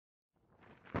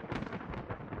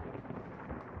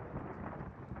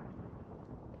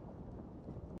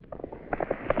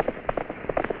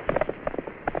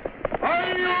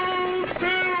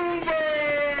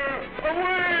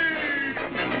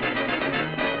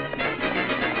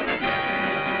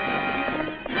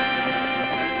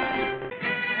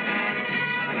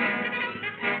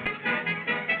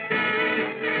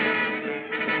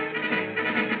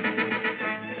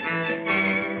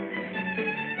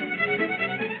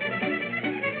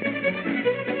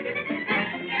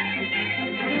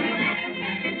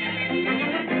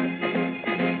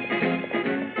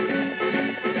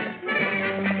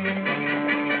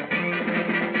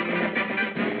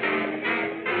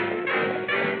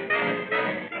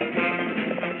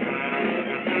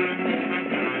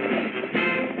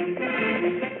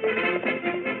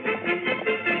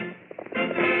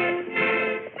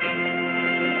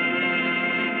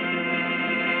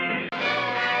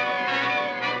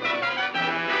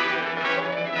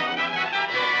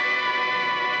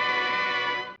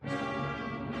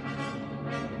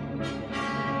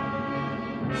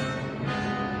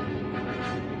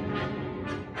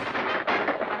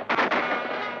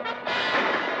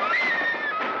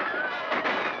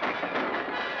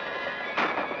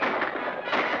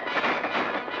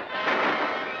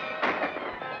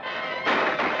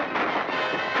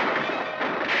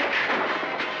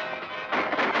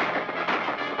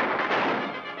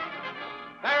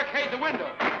window.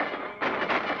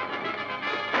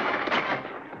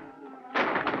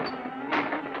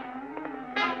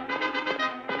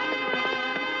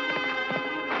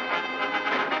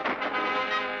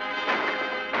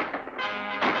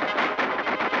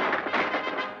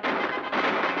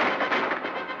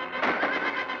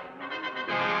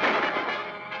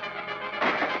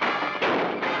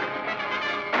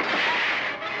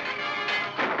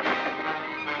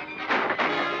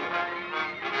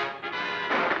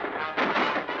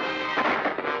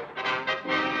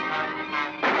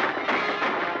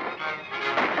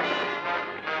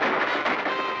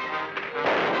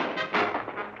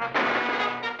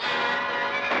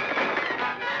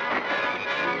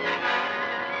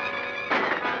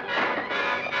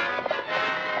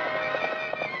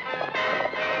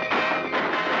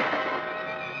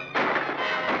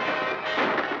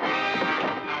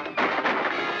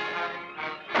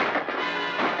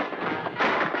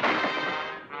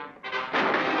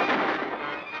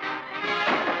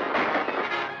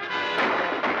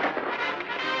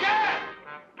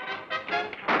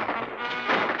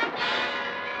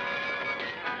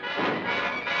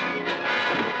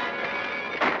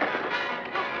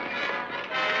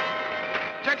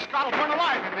 Scott will burn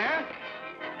alive in there.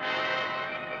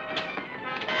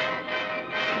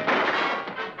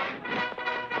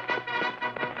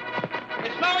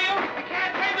 It's no use. We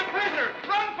can't save the prisoner.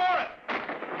 Run for it.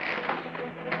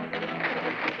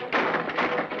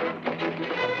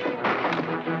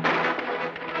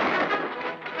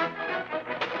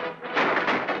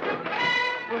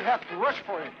 We'll have to rush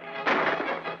for him.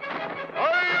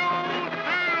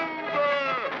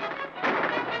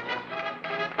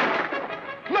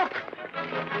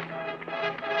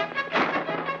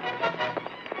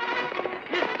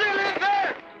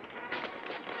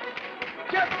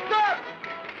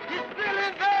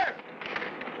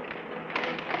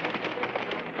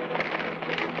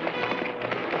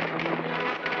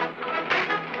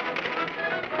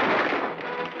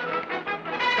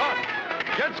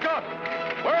 Scott,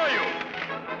 where are you?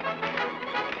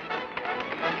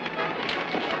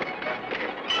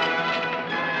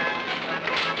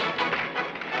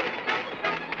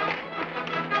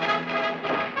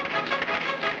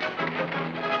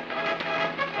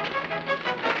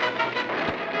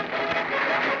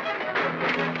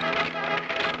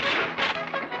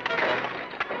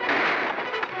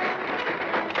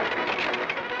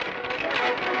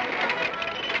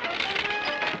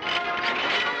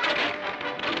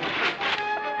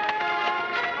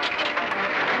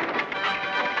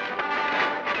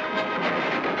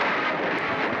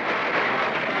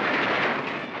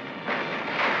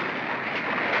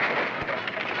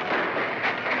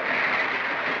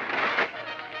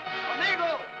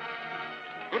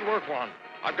 Good work, Juan.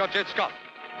 I've got Jed Scott.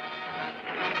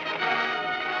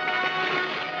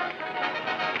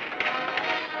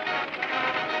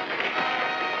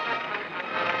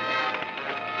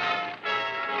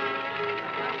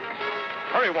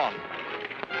 Hurry, Juan.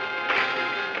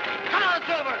 Come on,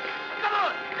 Silver! Come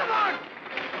on! Come on!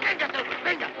 Venga, Silver!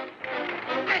 Venga!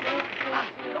 Venga! Come on!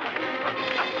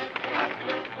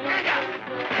 Venga!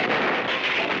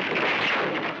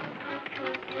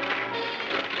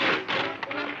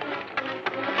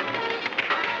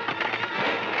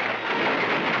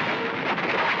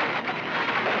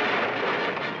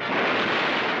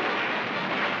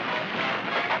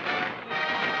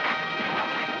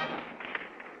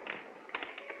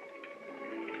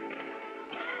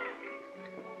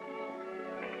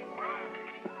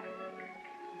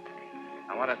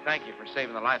 I want to thank you for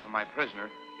saving the life of my prisoner.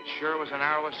 It sure was a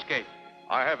narrow escape.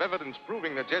 I have evidence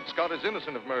proving that Jed Scott is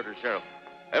innocent of murder, Sheriff.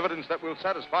 Evidence that will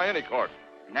satisfy any court.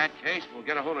 In that case, we'll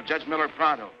get a hold of Judge Miller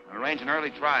pronto and arrange an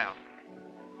early trial.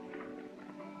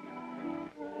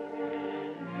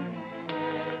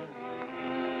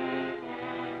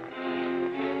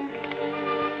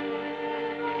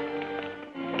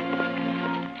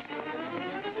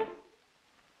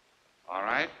 All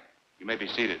right. You may be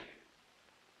seated.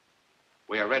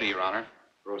 We are ready, Your Honor.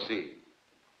 Proceed.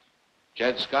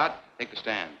 Jed Scott, take the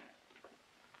stand.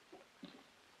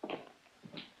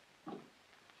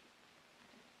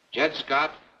 Jed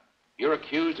Scott, you're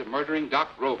accused of murdering Doc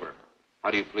Grover.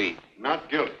 How do you plead? Not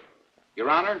guilty. Your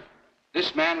Honor,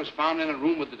 this man was found in a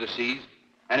room with the deceased,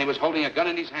 and he was holding a gun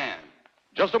in his hand.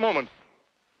 Just a moment.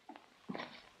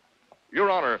 Your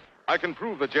Honor, I can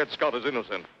prove that Jed Scott is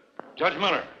innocent. Judge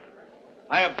Miller,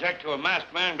 I object to a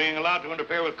masked man being allowed to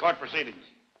interfere with court proceedings.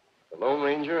 The Lone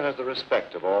Ranger has the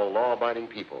respect of all law-abiding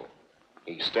people.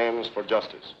 He stands for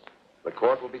justice. The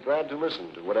court will be glad to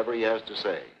listen to whatever he has to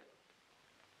say.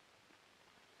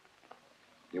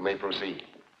 You may proceed.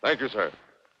 Thank you, sir.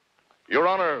 Your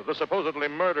Honor, the supposedly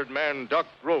murdered man, Duck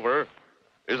Grover,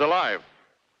 is alive.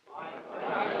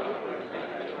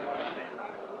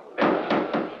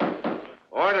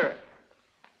 Order.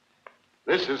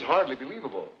 This is hardly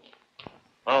believable.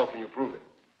 How can you prove it?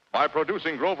 By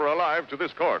producing Grover alive to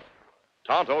this court.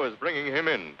 Tonto is bringing him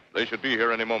in. They should be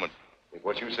here any moment. If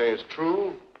what you say is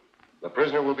true, the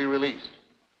prisoner will be released.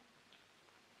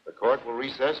 The court will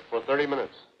recess for 30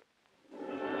 minutes.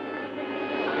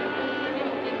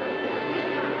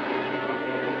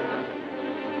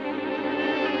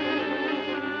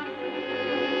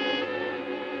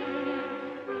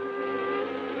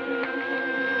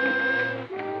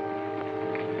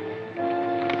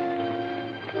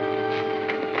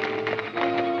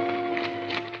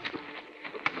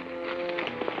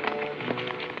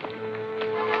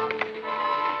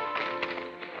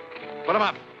 Put him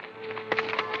up.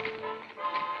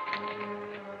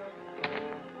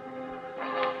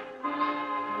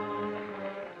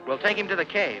 We'll take him to the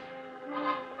cave.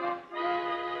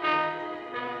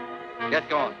 Get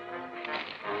going.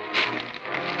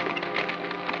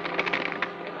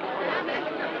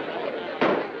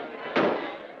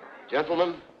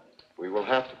 Gentlemen, we will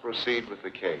have to proceed with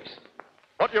the case.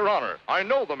 But, Your Honor, I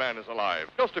know the man is alive.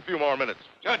 Just a few more minutes.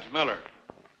 Judge Miller,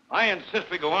 I insist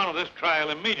we go on with this trial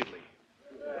immediately.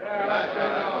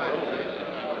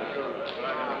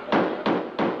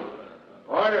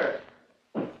 Order.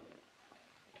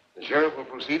 The sheriff will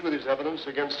proceed with his evidence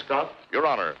against Scott. Your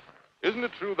Honor, isn't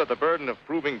it true that the burden of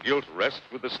proving guilt rests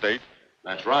with the state?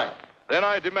 That's right. Then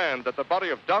I demand that the body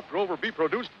of Doc Grover be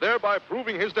produced, thereby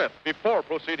proving his death before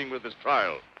proceeding with this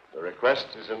trial. The request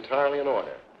is entirely in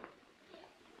order.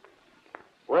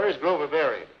 Where is Grover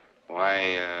buried?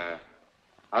 Why,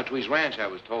 out to his ranch, I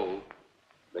was told.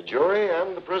 The jury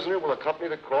and the prisoner will accompany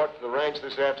the court to the ranch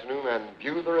this afternoon and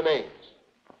view the remains.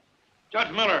 Judge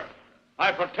Miller,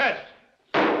 I protest.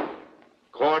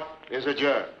 Court is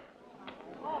adjourned.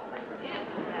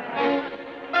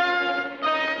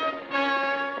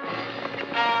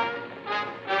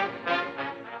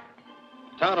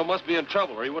 Tonto must be in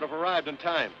trouble, or he would have arrived in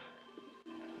time.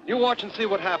 You watch and see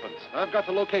what happens. I've got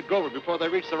to locate Grover before they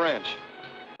reach the ranch.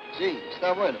 Sí,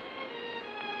 está bueno.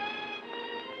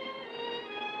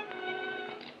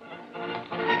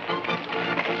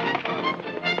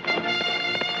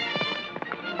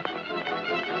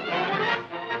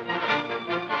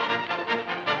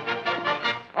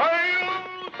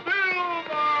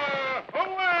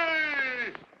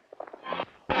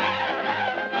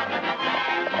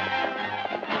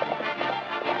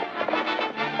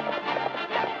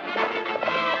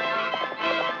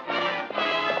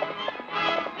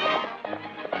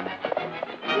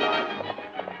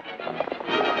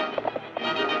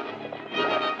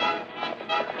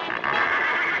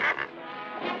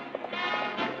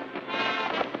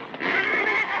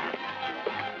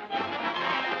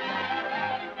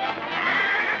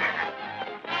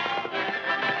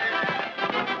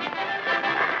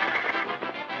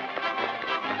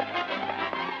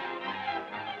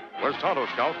 Where's Tonto,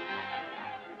 Scout?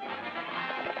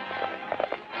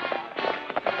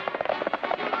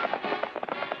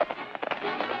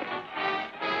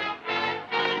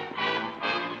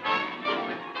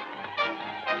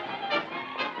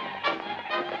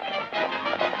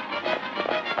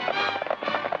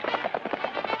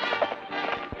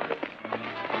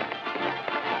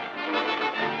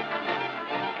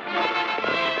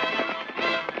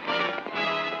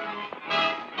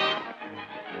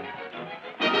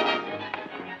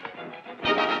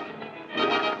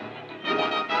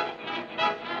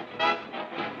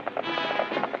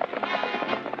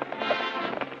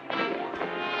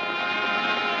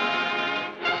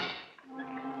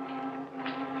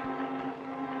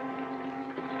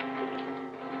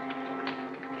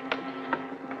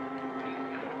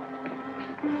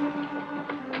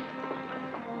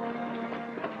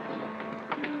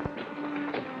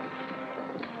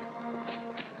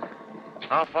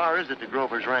 How far is it to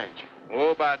Grover's ranch? Oh,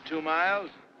 about 2 miles.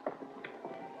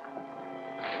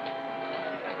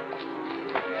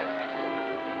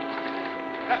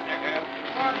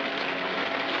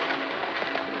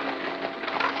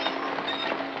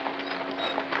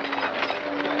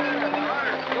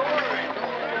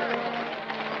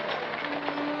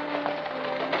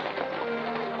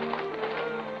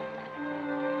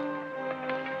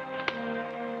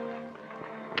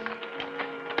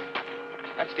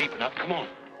 That's deep enough. Come on.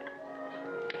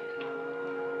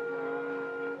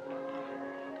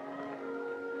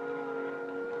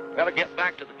 Gotta get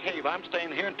back to the cave. I'm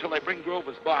staying here until they bring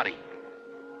Grover's body.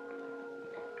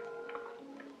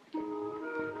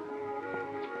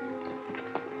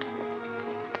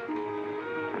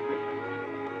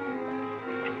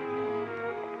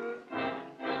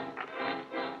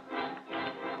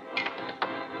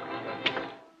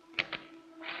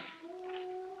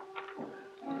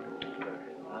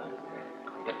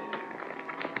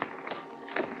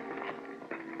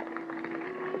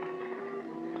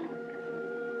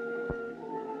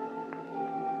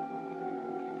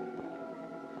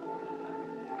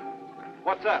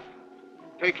 What's up?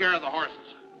 Take care of the horses.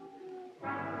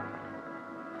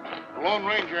 The Lone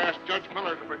Ranger asked Judge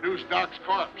Miller to produce Doc's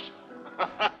corpse.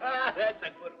 That's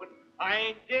a good one. I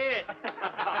ain't dead.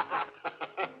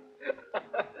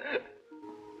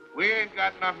 We ain't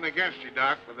got nothing against you,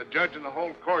 Doc, but the judge and the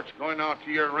whole court's going out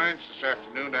to your ranch this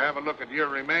afternoon to have a look at your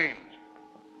remains.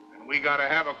 And we gotta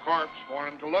have a corpse for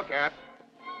him to look at.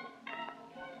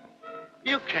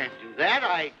 You can't do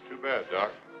that. Too bad,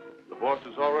 Doc. The boss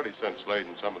has already sent Slade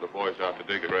and some of the boys out to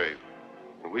dig a grave.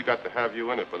 And we got to have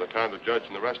you in it by the time the judge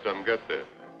and the rest of them get there.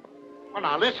 Well,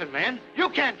 now, listen, man. You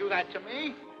can't do that to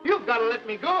me. You've got to let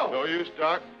me go. No use,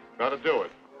 Doc. Gotta do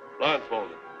it.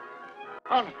 Blindfolded.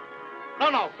 Oh,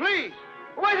 no, please.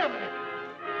 Wait a minute.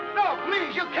 No,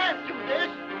 please, you can't do this.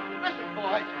 Listen,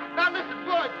 boys. Now, listen,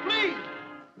 boys, please.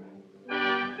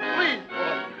 Please,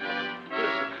 boys.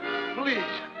 Listen,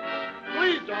 please.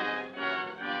 Please don't.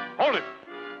 Hold it.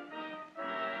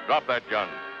 Drop that gun.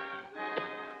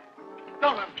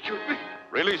 Don't let him shoot me.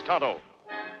 Release Tonto.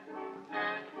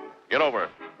 Get over.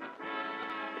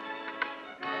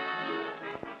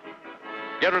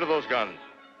 Get rid of those guns.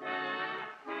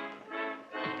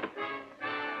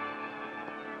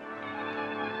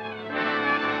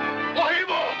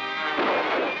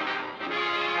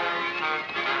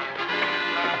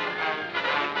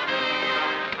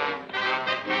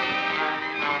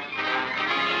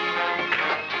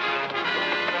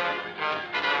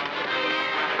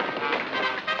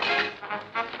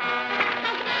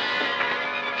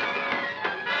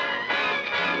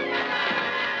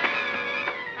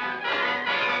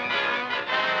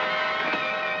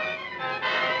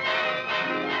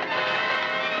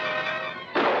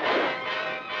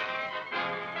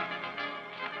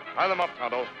 Tie them up,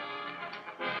 Tonto.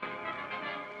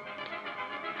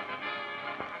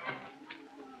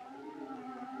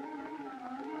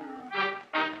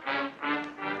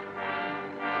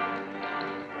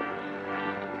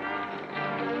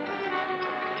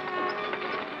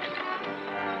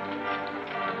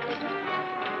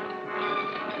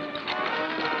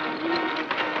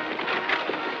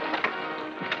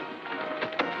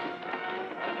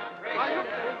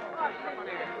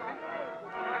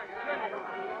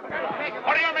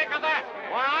 What do you make of that?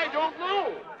 Why, I don't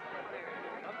know.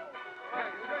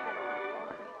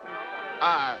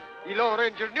 The Lone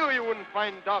Ranger knew you wouldn't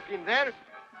find Doc in there.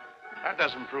 That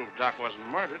doesn't prove Doc wasn't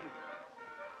murdered.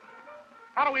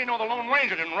 How do we know the Lone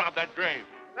Ranger didn't rob that grave?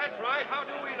 That's right. How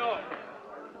do we know?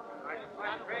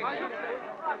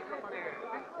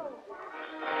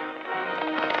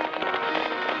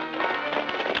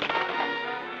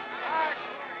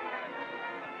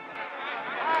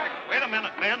 Wait a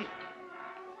minute, men.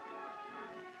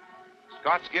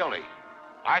 Scott's guilty.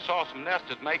 I saw some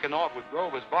nested making off with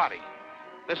Grover's body.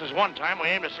 This is one time we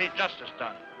aim to see justice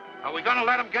done. Are we gonna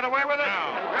let him get away with it?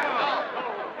 No.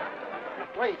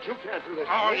 Wait, you can't do this.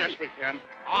 Oh, to me. yes, we can.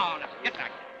 Oh, now, get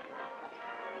back.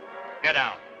 Get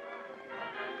down.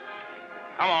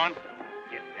 Come on.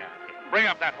 Get down. Bring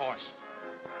up that horse.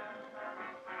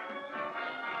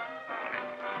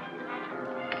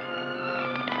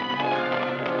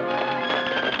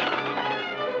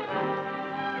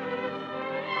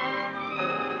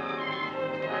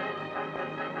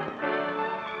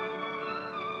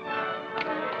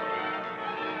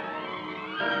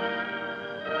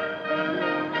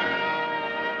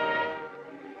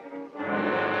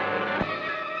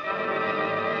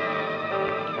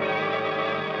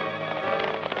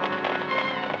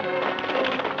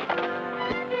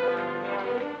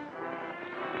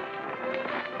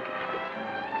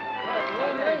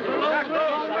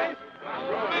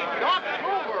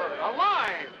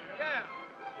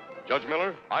 Judge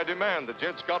Miller, I demand that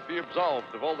Jed Scott be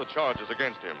absolved of all the charges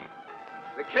against him.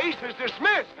 The case is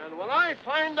dismissed, and when I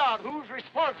find out who's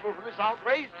responsible for this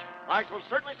outrage, I shall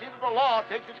certainly see that the law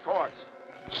takes its course.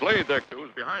 Slade, there,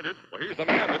 who's behind it. Well, he's the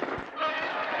man that...